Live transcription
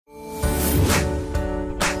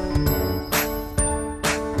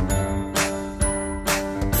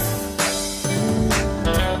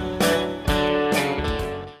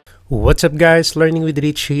What's up guys, Learning with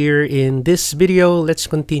Rich here. In this video, let's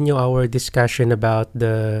continue our discussion about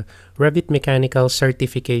the Revit Mechanical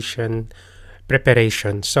Certification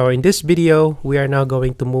preparation. So in this video, we are now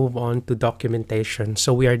going to move on to documentation.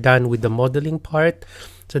 So we are done with the modeling part.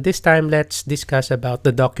 So this time, let's discuss about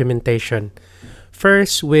the documentation.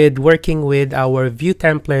 First, with working with our view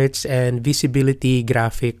templates and visibility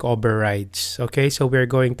graphic overrides. Okay, so we're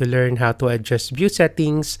going to learn how to adjust view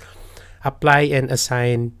settings, apply and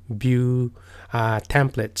assign view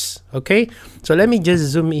templates. Okay, so let me just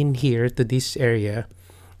zoom in here to this area,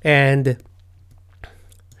 and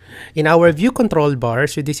in our view control bar,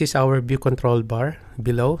 so this is our view control bar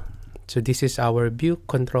below. So this is our view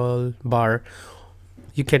control bar.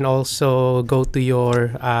 You can also go to your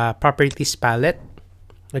properties palette.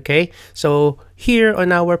 Okay, so here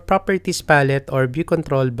on our properties palette or view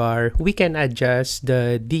control bar, we can adjust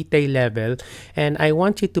the detail level, and I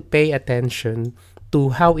want you to pay attention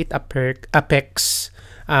to how it affects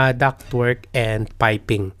ductwork and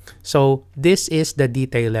piping. So this is the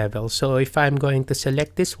detail level. So if I'm going to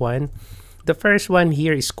select this one, the first one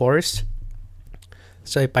here is coarse.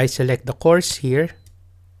 So if I select the coarse here,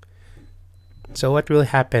 so what will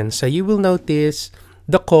happen? So you will notice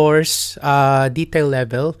the coarse detail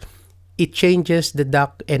level, it changes the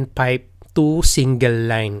duct and pipe to single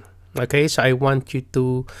line. Okay, so I want you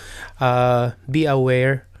to be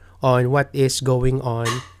aware on what is going on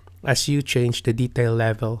as you change the detail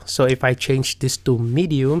level. So if I change this to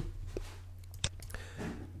medium,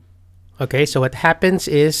 okay, so what happens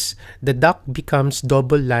is the duct becomes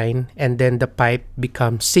double line and then the pipe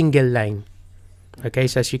becomes single line. Okay,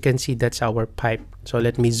 so as you can see, that's our pipe. So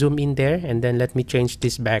let me zoom in there, and then let me change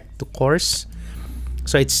this back to coarse.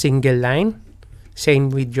 So it's single line.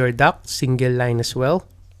 Same with your duct, single line as well.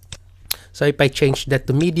 So if I change that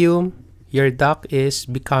to medium, your duct is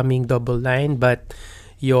becoming double line, but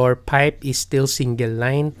your pipe is still single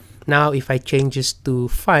line. Now if I change this to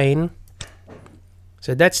fine,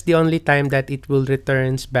 so that's the only time that it will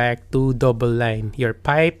returns back to double line, your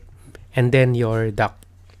pipe and then your duct.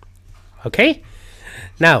 Okay,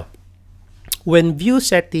 now when view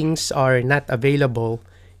settings are not available,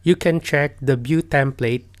 you can check the view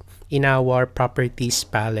template in our properties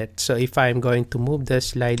palette. So if I'm going to move the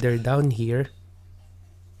slider down here,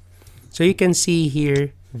 so you can see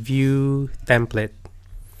here view template.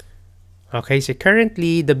 Okay, so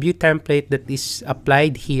currently the view template that is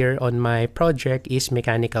applied here on my project is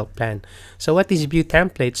mechanical plan. So what is view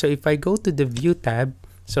template? So if I go to the view tab,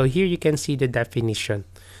 so here you can see the definition.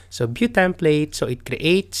 So view template, so it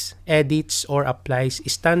creates, edits, or applies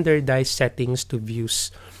standardized settings to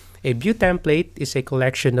views. A view template is a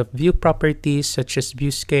collection of view properties such as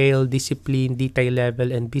view scale, discipline, detail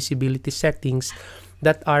level, and visibility settings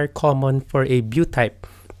that are common for a view type.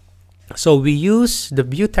 So we use the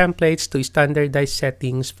view templates to standardize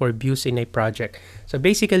settings for views in a project. So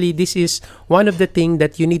basically, this is one of the things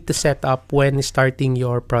that you need to set up when starting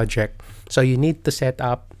your project. So you need to set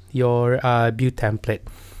up your view template.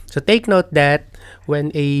 So take note that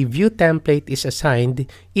when a view template is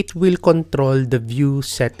assigned, it will control the view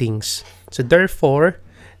settings. So therefore,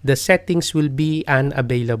 the settings will be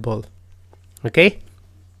unavailable. Okay?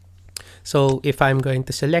 So if I'm going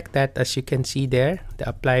to select that, as you can see there, the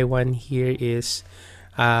apply one here is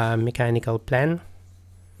mechanical plan.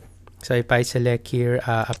 So if I select here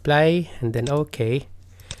apply and then OK,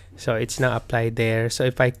 so it's now applied there. So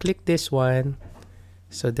if I click this one,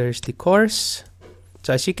 so there's the coarse.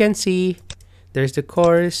 So as you can see, there's the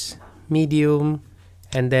coarse, medium,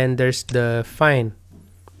 and then there's the fine.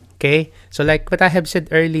 Okay, so like what I have said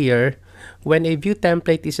earlier, when a view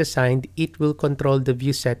template is assigned, it will control the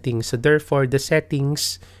view settings. So therefore, the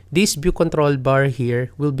settings, this view control bar here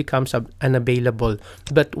will become unavailable.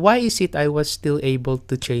 But why is it I was still able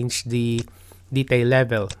to change the detail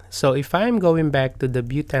level? So if I'm going back to the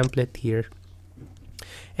view template here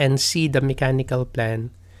and see the mechanical plan,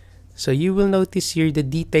 so you will notice here the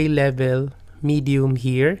detail level medium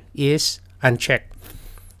here is unchecked.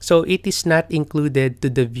 So it is not included to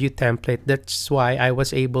the view template. That's why I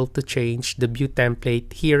was able to change the view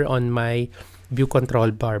template here on my view control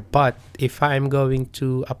bar. But if I'm going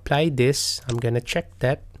to apply this, I'm going to check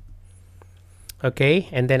that. Okay,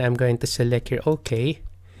 and then I'm going to select here OK.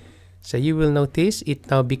 So you will notice it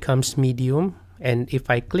now becomes medium. And if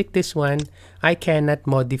I click this one, I cannot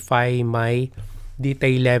modify my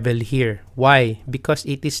detail level here. Why? Because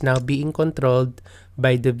it is now being controlled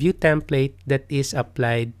by the view template that is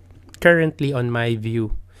applied currently on my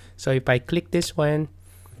view. So if I click this one,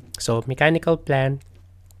 so mechanical plan,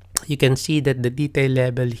 you can see that the detail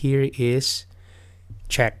level here is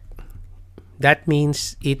checked. That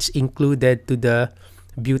means it's included to the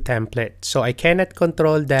view template. So I cannot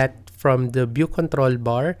control that from the view control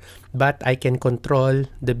bar, but I can control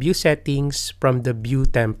the view settings from the view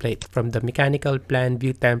template, from the mechanical plan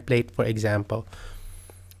view template, for example.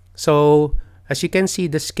 So as you can see,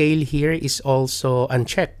 the scale here is also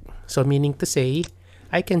unchecked. So meaning to say,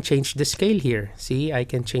 I can change the scale here. See, I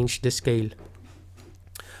can change the scale.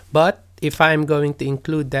 But if I'm going to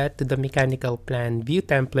include that to the mechanical plan view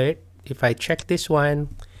template, if I check this one,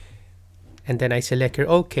 and then I select here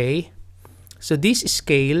OK, so this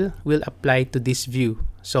scale will apply to this view.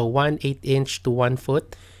 So 1/8 inch to 1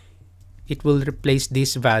 foot, it will replace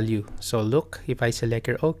this value. So look, if I select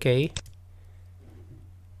here OK,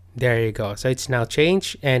 there you go. So it's now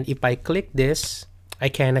changed. And if I click this, I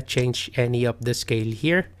cannot change any of the scale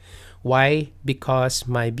here. Why? Because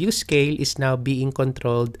my view scale is now being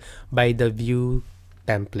controlled by the view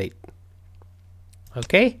template.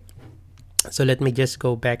 Okay? So let me just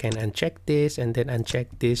go back and uncheck this and then uncheck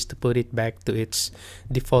this to put it back to its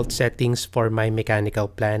default settings for my mechanical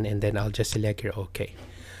plan, and then I'll just select here OK.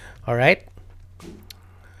 Alright?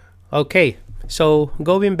 Okay. So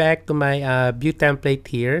going back to my view template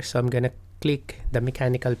here, so I'm gonna click the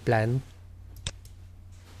mechanical plan.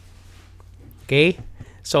 Okay,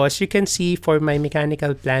 so as you can see for my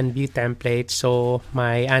mechanical plan view template, so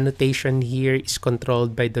my annotation here is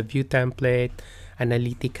controlled by the view template.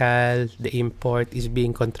 Analytical, the import is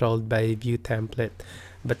being controlled by view template,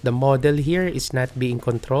 but the model here is not being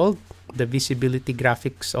controlled. The visibility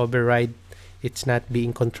graphics override, it's not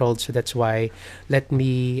being controlled, so that's why let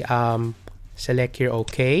me select here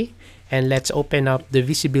OK, and let's open up the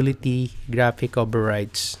visibility graphic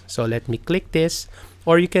overrides. So let me click this,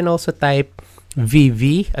 or you can also type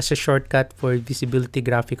VV as a shortcut for visibility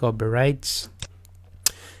graphic overrides.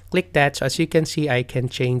 Click that. So as you can see, I can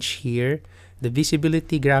change here the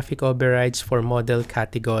visibility graphic overrides for model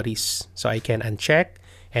categories. So I can uncheck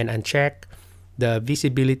and uncheck the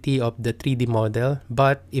visibility of the 3D model.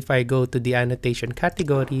 But if I go to the annotation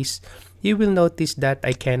categories, you will notice that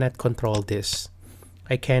I cannot control this.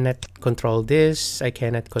 I cannot control this. I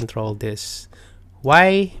cannot control this.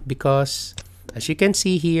 Why? Because as you can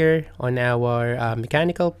see here on our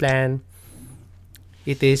mechanical plan,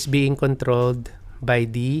 it is being controlled by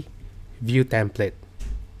the view template.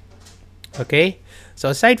 Okay, so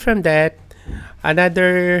aside from that,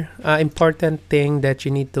 another important thing that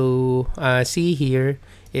you need to see here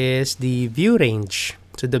is the view range.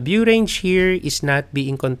 So the view range here is not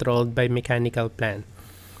being controlled by mechanical plan.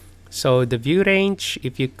 So the view range,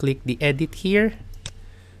 if you click the edit here,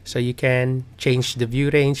 so you can change the view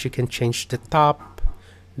range. You can change the top,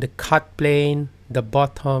 the cut plane, the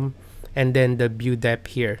bottom, and then the view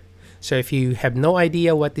depth here. So if you have no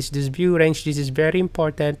idea what is this view range, this is very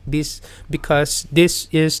important. Because this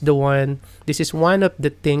is one of the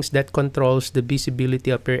things that controls the visibility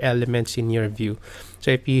of your elements in your view. So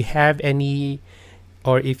if you have any,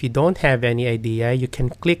 or if you don't have any idea, you can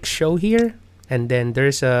click show here, and then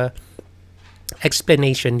there's a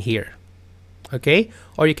explanation here. Okay,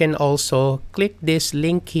 or you can also click this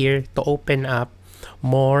link here to open up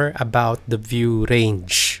more about the view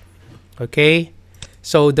range. Okay,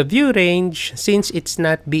 so the view range, since it's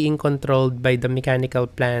not being controlled by the mechanical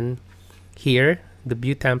plan here, the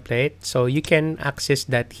view template, so you can access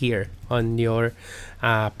that here on your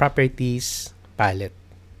properties palette.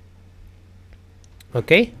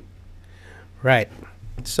 Okay, right.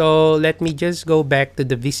 So let me just go back to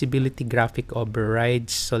the visibility graphic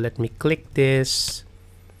overrides. So let me click this,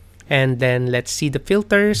 and then let's see the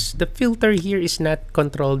filters. The filter here is not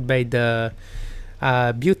controlled by the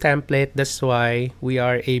view template. That's why we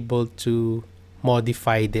are able to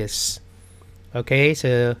modify this. Okay,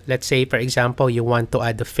 so let's say for example you want to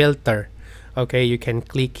add a filter. Okay, you can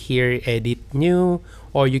click here, edit new,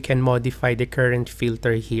 or you can modify the current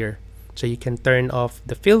filter here. So you can turn off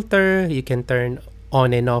the filter, you can turn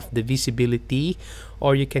on and off the visibility,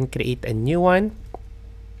 or you can create a new one.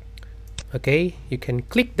 Okay, you can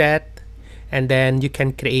click that, and then you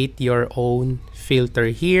can create your own filter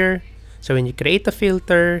here. So when you create a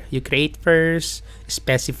filter, you create first,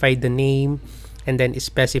 specify the name, and then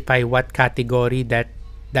specify what category that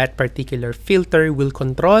particular filter will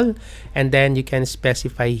control, and then you can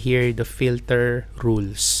specify here the filter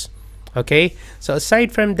rules. Okay, so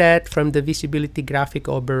aside from that, from the visibility graphic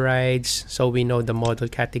overrides, so we know the model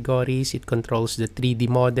categories, it controls the 3D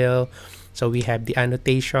model. So we have the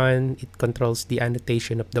annotation, it controls the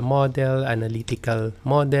annotation of the model, analytical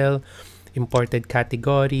model, imported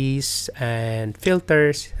categories, and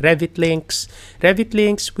filters. Revit links. Revit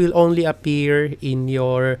links will only appear in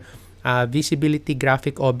your visibility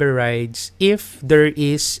graphic overrides if there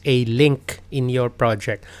is a link in your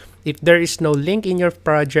project. if there is no link in your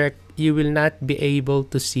project, you will not be able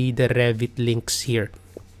to see the Revit links here.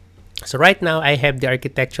 So right now I have the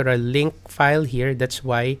architectural link file here. That's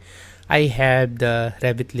why I have the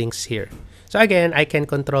Revit links here. So again, I can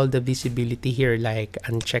control the visibility here, like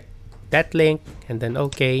uncheck that link and then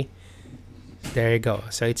okay. There you go.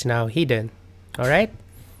 So it's now hidden. All right.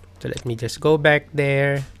 So let me just go back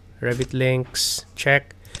there. Revit links,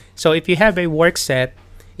 check. So if you have a work set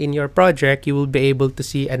in your project, you will be able to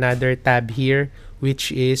see another tab here,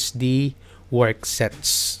 which is the work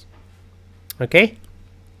sets. Okay.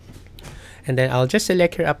 And then I'll just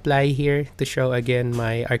select here apply here to show again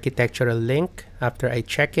my architectural link. After I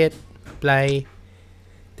check it, apply.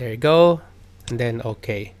 There you go. And then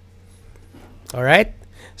okay. All right.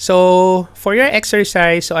 So for your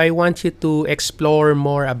exercise, so I want you to explore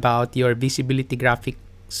more about your visibility graphics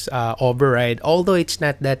override, although it's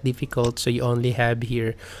not that difficult. So you only have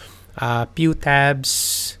here few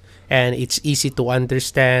tabs and it's easy to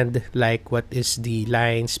understand, like what is the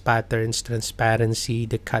lines, patterns, transparency,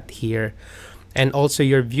 the cut here, and also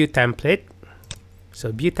your view template.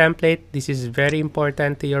 So view template, this is very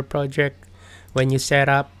important to your project when you set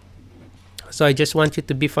up. So I just want you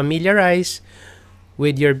to be familiarized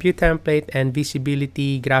with your view template and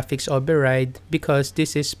visibility graphics override, because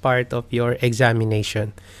this is part of your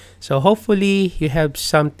examination. So hopefully you have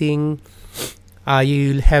something,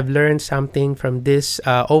 you'll have learned something from this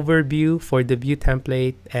overview for the view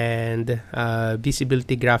template and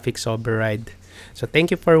visibility graphics override. So thank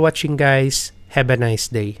you for watching, guys. Have a nice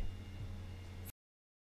day.